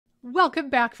Welcome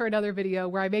back for another video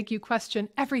where I make you question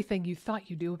everything you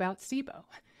thought you knew about SIBO.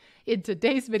 In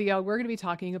today's video, we're going to be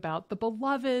talking about the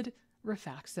beloved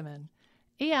Rifaximin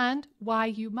and why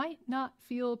you might not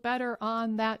feel better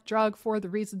on that drug for the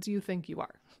reasons you think you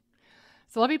are.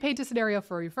 So let me paint a scenario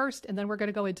for you first, and then we're going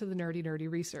to go into the nerdy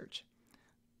research.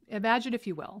 Imagine, if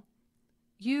you will,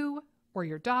 you or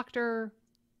your doctor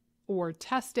or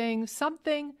testing,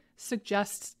 something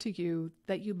suggests to you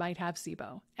that you might have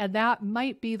SIBO, and that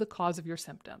might be the cause of your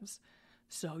symptoms.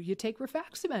 So you take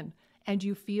Rifaximin and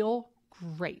you feel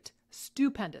great,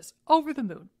 stupendous, over the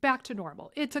moon, back to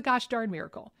normal. It's a gosh darn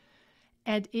miracle.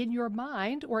 And in your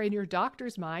mind, or in your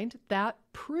doctor's mind, that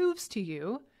proves to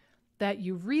you that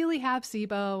you really have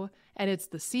SIBO, and it's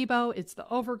the SIBO, it's the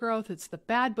overgrowth, it's the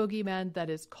bad boogeyman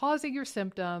that is causing your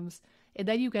symptoms, and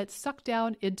then you get sucked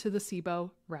down into the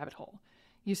SIBO rabbit hole.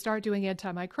 You start doing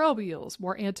antimicrobials,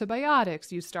 more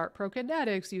antibiotics, you start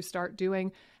prokinetics, you start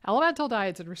doing elemental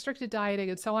diets and restricted dieting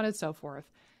and so on and so forth.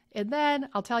 And then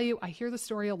I'll tell you, I hear the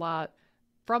story a lot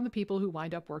from the people who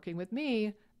wind up working with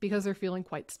me because they're feeling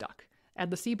quite stuck. And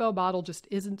the SIBO model just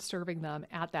isn't serving them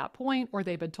at that point, or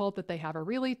they've been told that they have a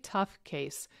really tough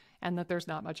case and that there's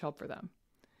not much hope for them.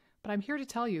 But I'm here to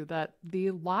tell you that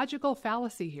the logical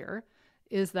fallacy here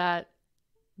is that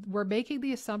we're making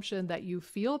the assumption that you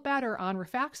feel better on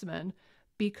Rifaximin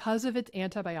because of its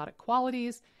antibiotic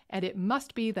qualities, and it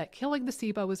must be that killing the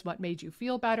SIBO is what made you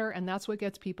feel better, and that's what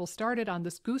gets people started on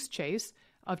this goose chase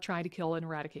of trying to kill and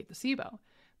eradicate the SIBO.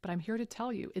 But I'm here to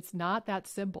tell you, it's not that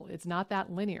simple. It's not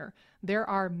that linear. There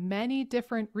are many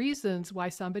different reasons why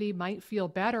somebody might feel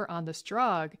better on this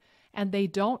drug, and they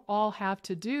don't all have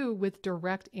to do with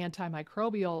direct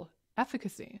antimicrobial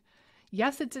efficacy.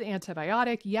 Yes, it's an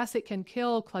antibiotic. Yes, it can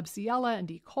kill Klebsiella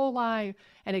and E. coli,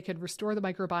 and it can restore the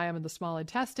microbiome in the small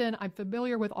intestine. I'm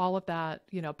familiar with all of that.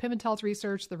 Pimentel's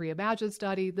research, the Reimagine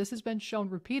study, this has been shown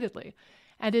repeatedly.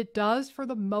 And it does, for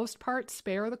the most part,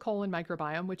 spare the colon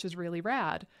microbiome, which is really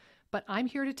rad. But I'm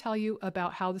here to tell you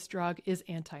about how this drug is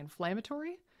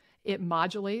anti-inflammatory. It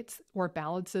modulates or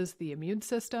balances the immune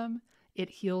system. It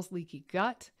heals leaky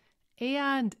gut,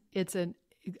 and it's a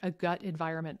gut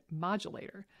environment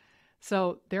modulator.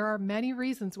 So there are many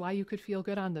reasons why you could feel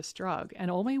good on this drug, and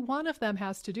only one of them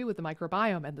has to do with the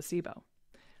microbiome and the SIBO.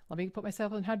 Let me put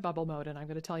myself in head bubble mode, and I'm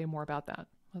going to tell you more about that.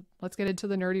 Let's get into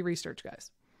the nerdy research, guys.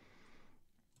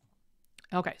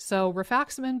 Okay, so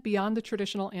Rifaximin beyond the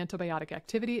traditional antibiotic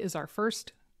activity is our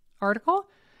first article,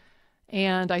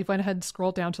 and I went ahead and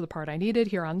scrolled down to the part I needed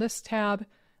here on this tab.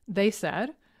 They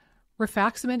said,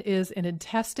 Rifaximin is an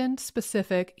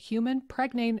intestine-specific human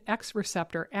pregnein X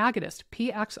receptor agonist,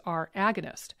 PXR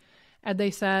agonist. And they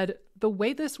said the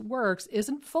way this works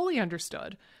isn't fully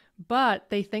understood, but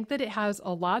they think that it has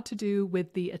a lot to do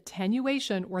with the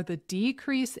attenuation or the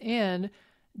decrease in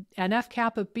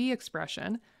NFkB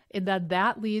expression, and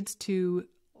that leads to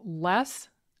less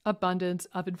abundance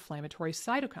of inflammatory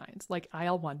cytokines like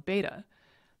IL-1 beta.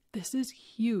 This is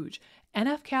huge.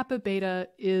 NF-kappa beta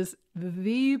is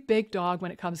the big dog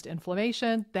when it comes to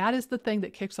inflammation. That is the thing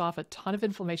that kicks off a ton of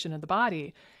inflammation in the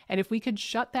body. And if we could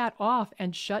shut that off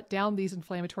and shut down these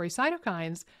inflammatory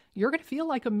cytokines, you're going to feel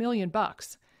like $1 million,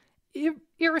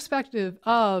 irrespective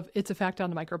of its effect on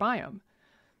the microbiome.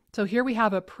 So here we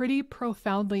have a pretty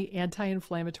profoundly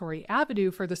anti-inflammatory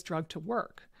avenue for this drug to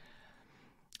work.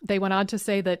 They went on to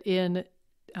say that in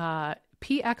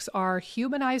PXR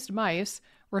humanized mice,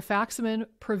 Rifaximin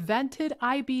prevented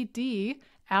IBD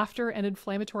after an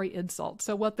inflammatory insult.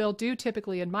 So what they'll do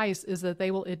typically in mice is that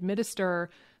they will administer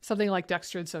something like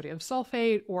dextrin sodium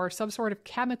sulfate or some sort of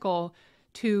chemical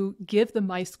to give the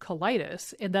mice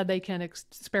colitis, and then they can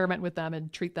experiment with them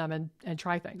and treat them and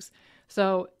try things.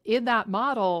 So in that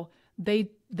model, they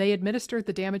administered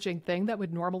the damaging thing that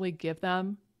would normally give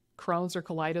them Crohn's or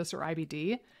colitis or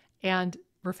IBD, and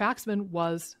Rifaximin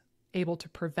was able to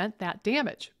prevent that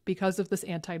damage because of this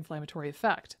anti-inflammatory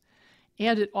effect.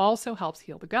 And it also helps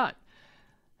heal the gut.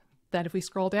 Then if we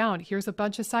scroll down, here's a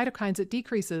bunch of cytokines it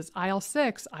decreases: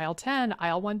 IL-6, IL-10,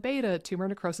 IL-1 beta, tumor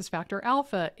necrosis factor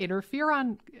alpha,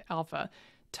 interferon alpha,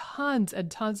 tons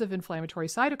and tons of inflammatory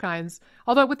cytokines,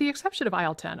 although with the exception of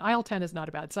IL-10. IL-10 is not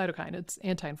a bad cytokine, it's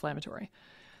anti-inflammatory.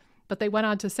 But they went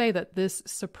on to say that this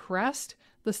suppressed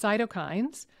the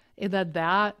cytokines, and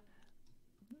that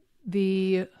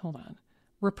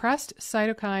repressed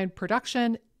cytokine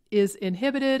production is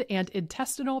inhibited and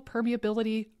intestinal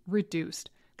permeability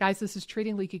reduced. Guys, this is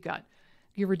treating leaky gut.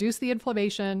 You reduce the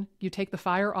inflammation, you take the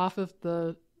fire off of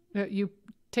you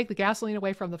take the gasoline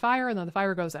away from the fire, and then the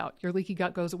fire goes out. Your leaky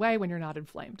gut goes away when you're not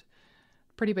inflamed.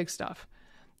 Pretty big stuff.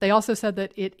 They also said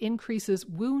that it increases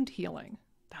wound healing.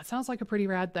 That sounds like a pretty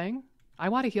rad thing. I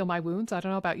want to heal my wounds. I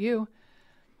don't know about you.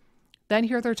 Then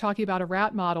here they're talking about a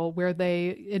rat model where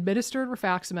they administered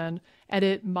rifaximin and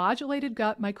it modulated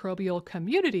gut microbial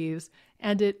communities,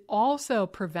 and it also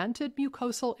prevented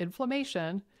mucosal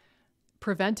inflammation,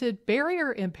 prevented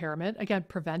barrier impairment, again,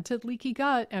 prevented leaky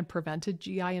gut and prevented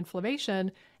GI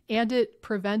inflammation, and it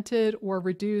prevented or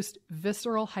reduced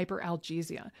visceral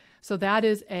hyperalgesia. So that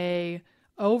is a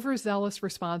overzealous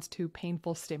response to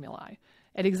painful stimuli.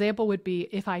 An example would be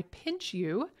if I pinch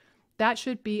you, that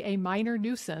should be a minor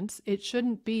nuisance. It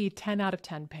shouldn't be 10 out of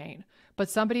 10 pain.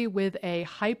 But somebody with a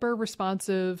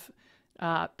hyper-responsive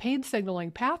pain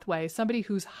signaling pathway, somebody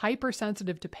who's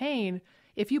hypersensitive to pain,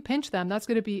 if you pinch them, that's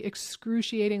going to be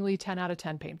excruciatingly 10 out of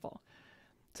 10 painful.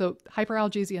 So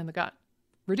hyperalgesia in the gut,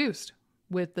 reduced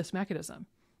with this mechanism.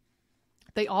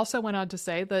 They also went on to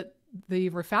say that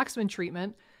the rifaximin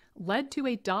treatment led to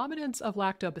a dominance of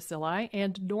lactobacilli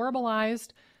and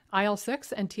normalized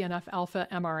IL-6 and TNF-alpha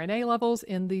mRNA levels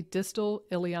in the distal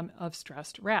ileum of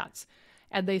stressed rats.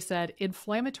 And they said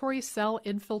inflammatory cell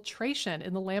infiltration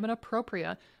in the lamina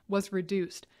propria was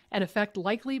reduced, an effect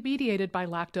likely mediated by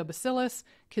lactobacillus,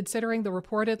 considering the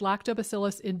reported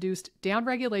lactobacillus-induced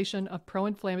downregulation of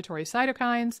pro-inflammatory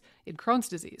cytokines in Crohn's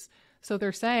disease. So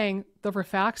they're saying the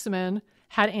rifaximin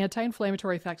had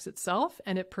anti-inflammatory effects itself,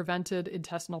 and it prevented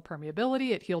intestinal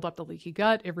permeability. It healed up the leaky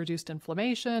gut. It reduced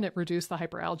inflammation. It reduced the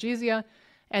hyperalgesia.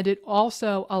 And it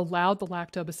also allowed the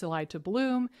lactobacilli to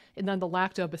bloom. And then the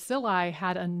lactobacilli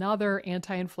had another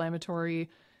anti-inflammatory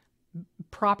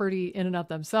property in and of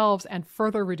themselves and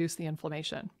further reduced the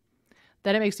inflammation.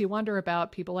 Then it makes you wonder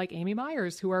about people like Amy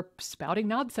Myers, who are spouting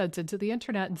nonsense into the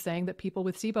internet and saying that people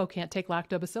with SIBO can't take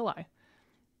lactobacilli.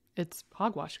 It's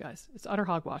hogwash, guys. It's utter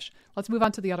hogwash. Let's move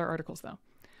on to the other articles, though.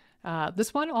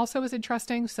 This one also is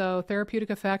interesting. So therapeutic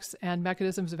effects and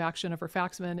mechanisms of action of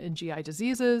rifaximin in GI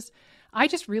diseases. I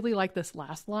just really like this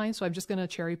last line, so I'm just going to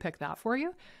cherry pick that for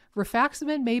you.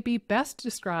 Rifaximin may be best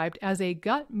described as a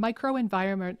gut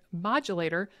microenvironment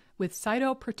modulator with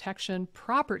cytoprotection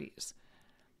properties.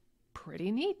 Pretty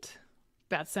neat.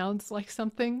 That sounds like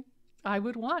something I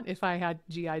would want if I had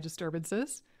GI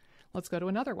disturbances. Let's go to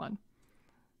another one.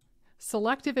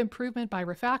 Selective improvement by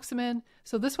rifaximin.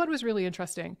 So this one was really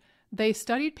interesting. They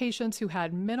studied patients who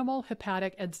had minimal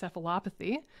hepatic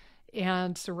encephalopathy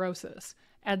and cirrhosis,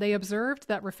 and they observed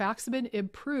that rifaximin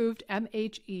improved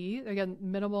MHE, again,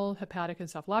 minimal hepatic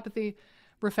encephalopathy.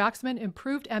 Rifaximin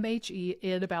improved MHE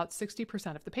in about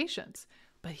 60% of the patients.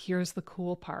 But here's the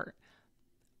cool part.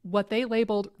 What they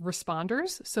labeled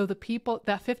responders, so the people,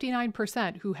 that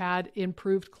 59% who had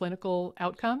improved clinical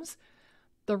outcomes,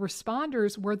 the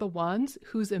responders were the ones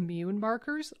whose immune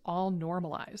markers all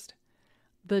normalized.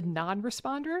 The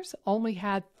non-responders only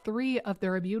had 3 of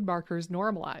their immune markers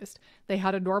normalized. They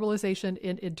had a normalization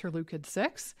in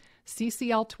interleukin-6,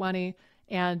 CCL20,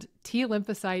 and T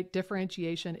lymphocyte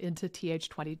differentiation into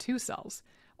Th22 cells.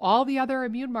 All the other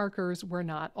immune markers were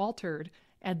not altered,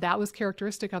 and that was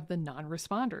characteristic of the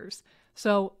non-responders.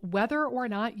 So whether or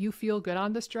not you feel good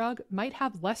on this drug might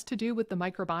have less to do with the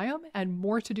microbiome and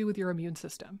more to do with your immune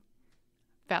system.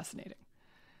 Fascinating.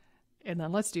 And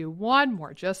then let's do one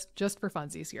more just for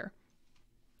funsies here.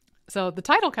 So the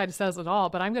title kind of says it all,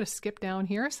 but I'm going to skip down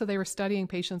here. So they were studying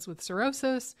patients with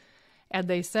cirrhosis, and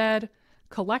they said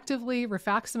collectively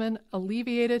rifaximin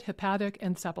alleviated hepatic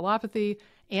encephalopathy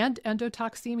and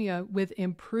endotoxemia with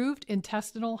improved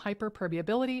intestinal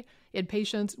hyperpermeability in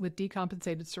patients with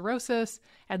decompensated cirrhosis,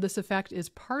 and this effect is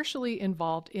partially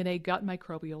involved in a gut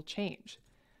microbial change.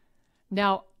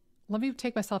 Now, let me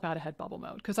take myself out of head bubble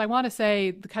mode because I want to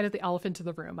say kind of the elephant in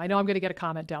the room. I know I'm going to get a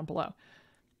comment down below.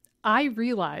 I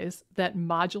realize that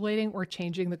modulating or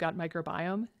changing the gut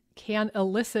microbiome can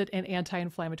elicit an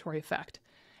anti-inflammatory effect.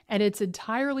 And it's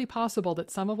entirely possible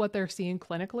that some of what they're seeing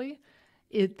clinically,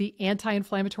 the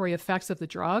anti-inflammatory effects of the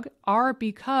drug, are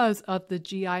because of the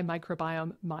GI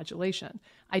microbiome modulation.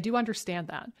 I do understand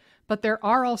that. But there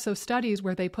are also studies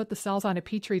where they put the cells on a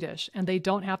petri dish and they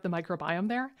don't have the microbiome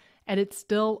there, and it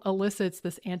still elicits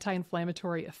this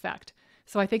anti-inflammatory effect.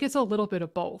 So I think it's a little bit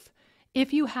of both.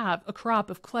 If you have a crop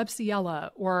of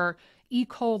Klebsiella or E.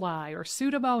 coli or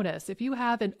Pseudomonas, if you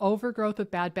have an overgrowth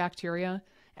of bad bacteria,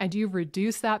 and you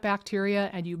reduce that bacteria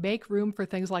and you make room for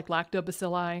things like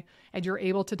lactobacilli, and you're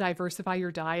able to diversify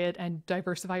your diet and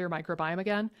diversify your microbiome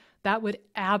again, that would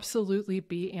absolutely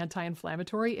be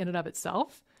anti-inflammatory in and of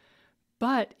itself.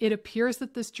 But it appears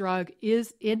that this drug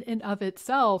is in and of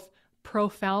itself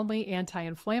profoundly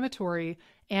anti-inflammatory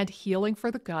and healing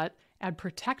for the gut and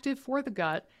protective for the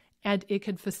gut, and it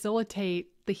can facilitate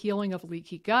the healing of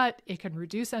leaky gut. It can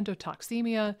reduce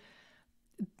endotoxemia.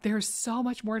 There's so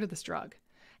much more to this drug.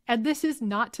 And this is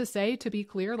not to say, to be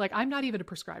clear, like I'm not even a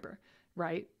prescriber,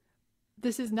 right?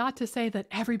 This is not to say that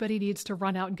everybody needs to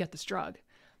run out and get this drug.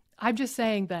 I'm just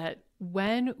saying that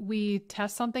when we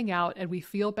test something out and we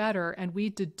feel better and we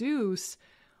deduce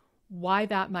why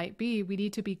that might be, we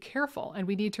need to be careful and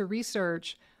we need to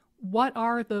research what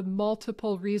are the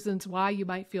multiple reasons why you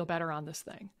might feel better on this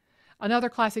thing. Another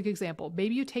classic example,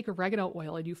 maybe you take oregano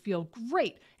oil and you feel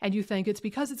great and you think it's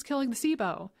because it's killing the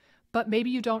SIBO, but maybe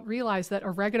you don't realize that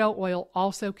oregano oil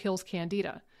also kills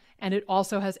candida, and it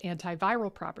also has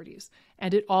antiviral properties,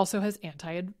 and it also has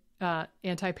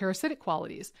anti-parasitic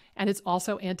qualities, and it's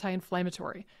also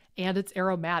anti-inflammatory, and it's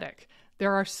aromatic.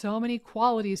 There are so many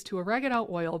qualities to oregano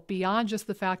oil beyond just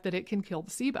the fact that it can kill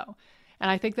the SIBO.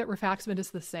 And I think that rifaximin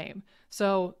is the same.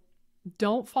 So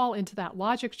don't fall into that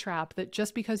logic trap that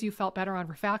just because you felt better on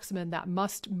rifaximin, that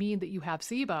must mean that you have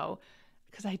SIBO,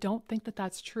 because I don't think that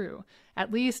that's true.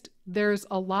 At least there's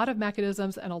a lot of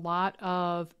mechanisms and a lot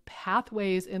of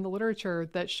pathways in the literature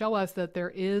that show us that there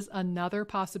is another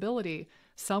possibility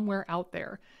somewhere out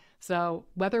there. So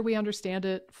whether we understand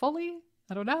it fully,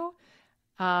 I don't know.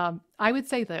 I would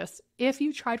say this: if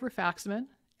you tried rifaximin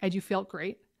and you felt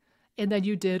great, and then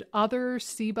you did other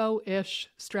SIBO-ish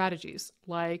strategies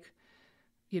like,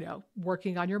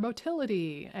 working on your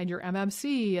motility and your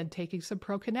MMC and taking some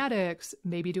prokinetics,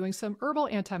 maybe doing some herbal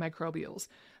antimicrobials,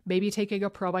 maybe taking a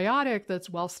probiotic that's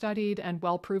well-studied and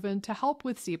well-proven to help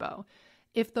with SIBO.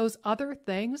 If those other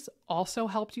things also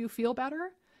helped you feel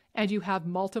better and you have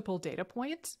multiple data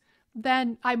points,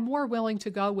 then I'm more willing to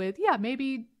go with, yeah,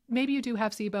 maybe you do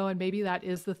have SIBO and maybe that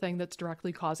is the thing that's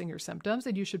directly causing your symptoms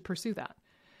and you should pursue that.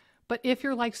 But if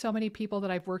you're like so many people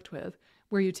that I've worked with,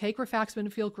 where you take rifaximin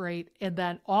and feel great, and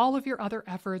then all of your other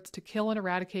efforts to kill and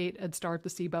eradicate and starve the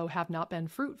SIBO have not been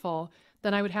fruitful,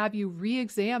 then I would have you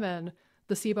re-examine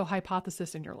the SIBO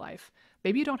hypothesis in your life.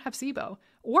 Maybe you don't have SIBO,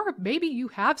 or maybe you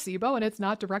have SIBO and it's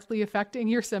not directly affecting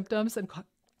your symptoms and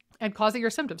causing your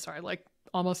symptoms. Sorry, like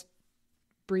almost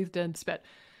breathed in spit.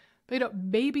 But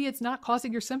maybe it's not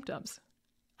causing your symptoms.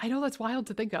 I know that's wild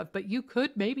to think of, but you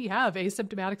could maybe have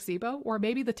asymptomatic SIBO, or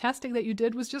maybe the testing that you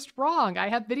did was just wrong. I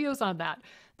have videos on that.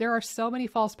 There are so many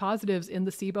false positives in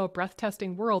the SIBO breath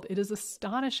testing world. It is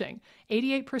astonishing.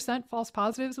 88% false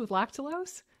positives with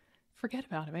lactulose? Forget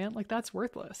about it, man. Like, that's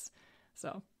worthless.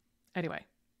 So anyway,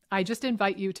 I just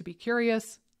invite you to be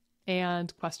curious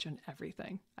and question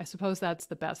everything. I suppose that's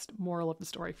the best moral of the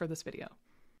story for this video.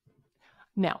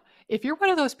 Now, if you're one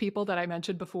of those people that I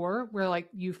mentioned before, where like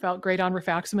you felt great on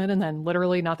rifaximin and then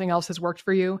literally nothing else has worked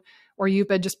for you, or you've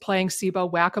been just playing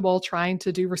SIBO whack-a-mole trying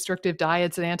to do restrictive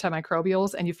diets and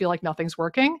antimicrobials and you feel like nothing's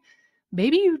working,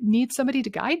 maybe you need somebody to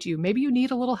guide you. Maybe you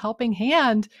need a little helping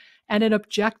hand and an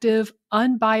objective,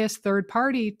 unbiased third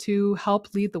party to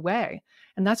help lead the way.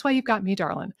 And that's why you've got me,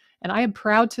 darling. And I am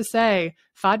proud to say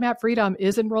FODMAP Freedom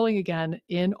is enrolling again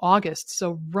in August,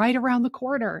 so right around the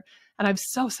corner. And I'm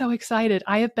so excited.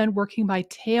 I have been working my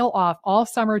tail off all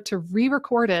summer to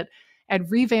re-record it and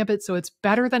revamp it so it's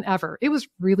better than ever. It was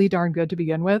really darn good to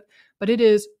begin with, but it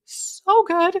is so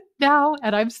good now,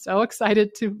 and I'm so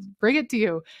excited to bring it to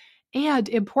you. And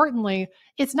importantly,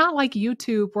 it's not like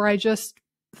YouTube where I just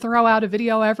throw out a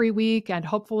video every week and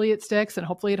hopefully it sticks and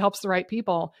hopefully it helps the right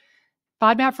people.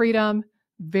 FODMAP Freedom,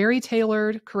 very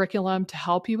tailored curriculum to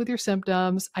help you with your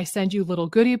symptoms. I send you little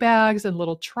goodie bags and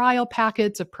little trial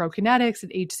packets of prokinetics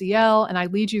and HCl, and I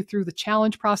lead you through the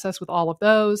challenge process with all of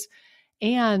those.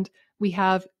 And we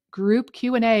have group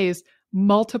Q&As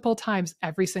multiple times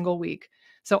every single week.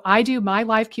 So I do my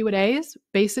live Q&As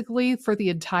basically for the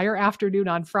entire afternoon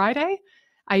on Friday.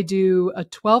 I do a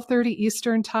 12:30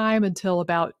 Eastern time until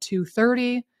about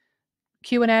 2:30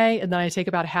 Q&A, and then I take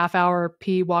about a half hour,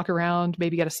 pee, walk around,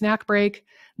 maybe get a snack break.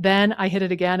 Then I hit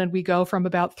it again, and we go from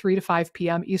about 3 to 5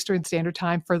 p.m. Eastern Standard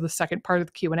Time for the second part of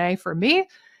the Q&A for me.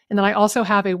 And then I also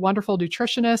have a wonderful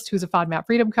nutritionist who's a FODMAP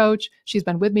Freedom coach. She's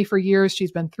been with me for years.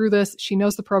 She's been through this. She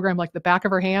knows the program like the back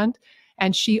of her hand.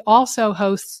 And she also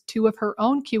hosts 2 of her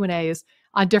own Q&As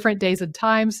on different days and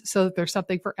times so that there's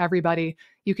something for everybody.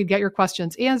 You could get your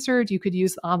questions answered. You could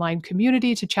use the online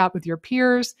community to chat with your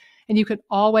peers. And you can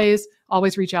always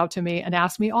reach out to me and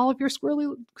ask me all of your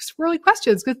squirrely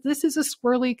questions, because this is a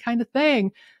squirrely kind of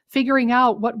thing, figuring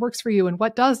out what works for you and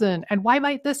what doesn't, and why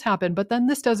might this happen, but then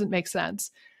this doesn't make sense.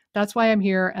 That's why I'm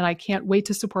here, and I can't wait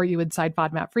to support you inside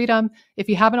FODMAP Freedom. If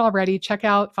you haven't already, check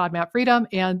out FODMAP Freedom,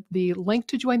 and the link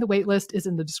to join the waitlist is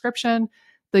in the description.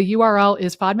 The URL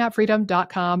is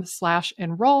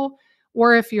fodmapfreedom.com/enroll.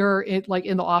 Or if you're in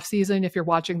the off season, if you're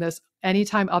watching this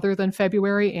anytime other than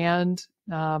February and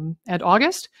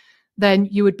August, then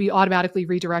you would be automatically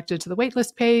redirected to the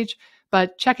waitlist page.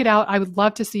 But check it out. I would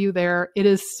love to see you there. It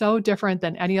is so different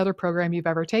than any other program you've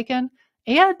ever taken.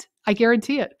 And I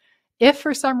guarantee it. If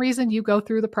for some reason you go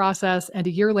through the process and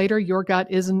a year later your gut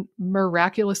isn't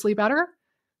miraculously better,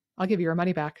 I'll give you your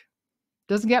money back.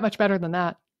 Doesn't get much better than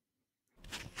that.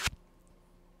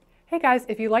 Hey guys,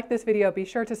 if you like this video, be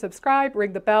sure to subscribe,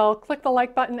 ring the bell, click the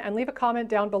like button, and leave a comment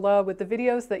down below with the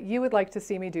videos that you would like to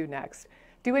see me do next.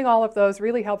 Doing all of those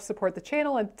really helps support the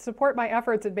channel and support my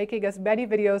efforts in making as many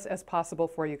videos as possible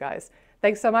for you guys.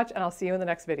 Thanks so much, and I'll see you in the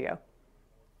next video.